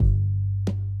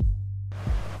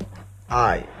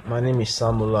Hi, my name is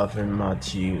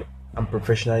Matthew. I'm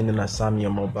professionally known as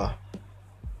SameeOmoba.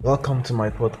 Welcome to my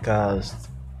podcast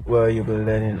where you'll be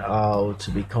learning how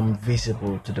to become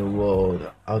visible to the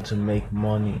world, how to make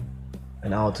money,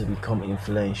 and how to become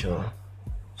influential.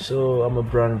 So, I'm a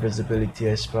brand visibility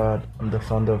expert. I'm the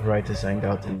founder of Writers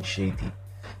Hangout Initiative,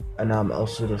 and I'm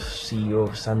also the CEO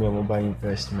of SameeOmoba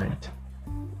Investment.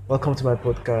 Welcome to my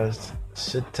podcast.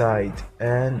 Sit tight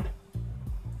and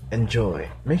enjoy.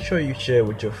 Make sure you share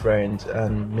with your friends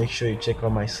and make sure you check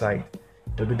out my site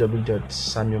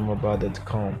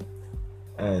www.SameeOmoba.com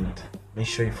and make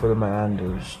sure you follow my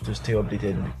handles to stay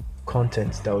updated with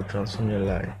content that will transform your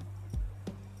life.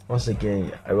 Once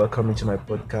again, I welcome you to my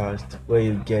podcast where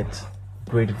you get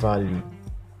great value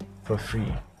for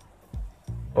free.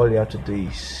 All you have to do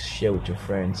is share with your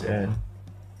friends and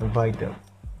invite them.